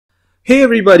Hey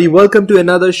everybody, welcome to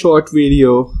another short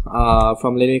video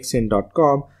from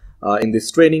linuxin.com in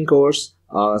this training course.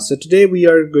 So today we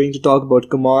are going to talk about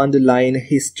command line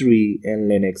history in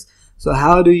Linux. So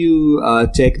how do you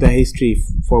check the history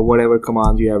for whatever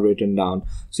command you have written down?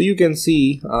 So you can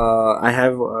see I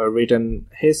have written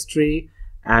history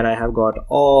and I have got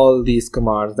all these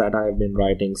commands that I have been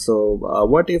writing. So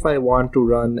what if I want to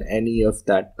run any of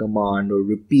that command or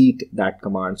repeat that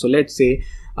command? So let's say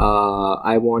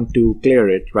I want to clear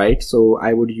it, right? So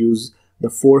I would use the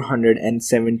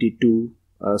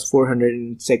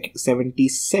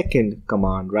 472nd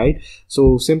command, right?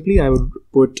 So simply I would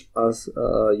put a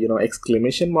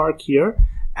exclamation mark here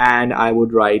and I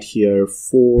would write here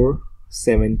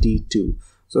 472.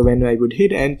 So when I would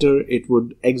hit enter, it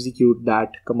would execute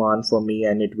that command for me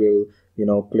and it will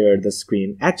clear the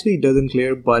screen. Actually it doesn't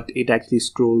clear, but it actually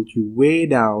scrolls you way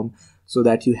down so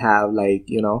that you have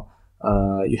you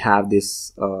have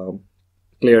this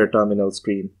clear terminal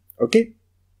screen. Okay,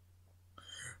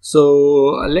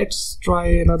 so let's try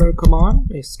another command,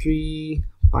 history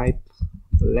pipe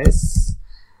less.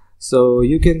 So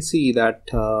you can see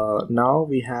that now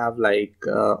we have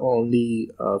only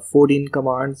 14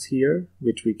 commands here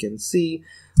which we can see.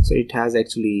 So it has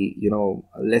actually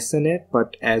less in it,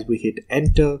 but as we hit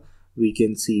enter we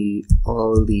can see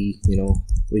all the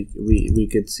we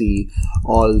could see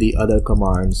all the other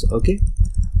commands. Okay,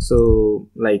 so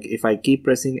if I keep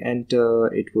pressing enter,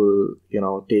 it will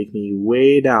take me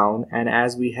way down, and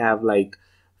as we have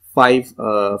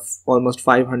almost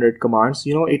 500 commands,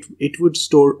 it would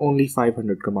store only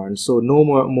 500 commands, so no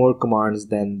more commands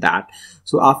than that.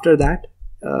 So after that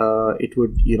it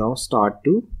would start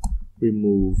to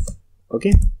remove.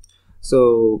 Okay,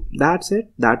 so that's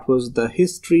it. That was the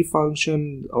history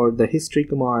function or the history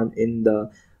command in the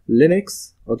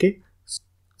Linux. Okay,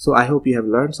 so I hope you have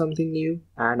learned something new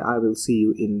and I will see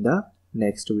you in the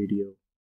next video.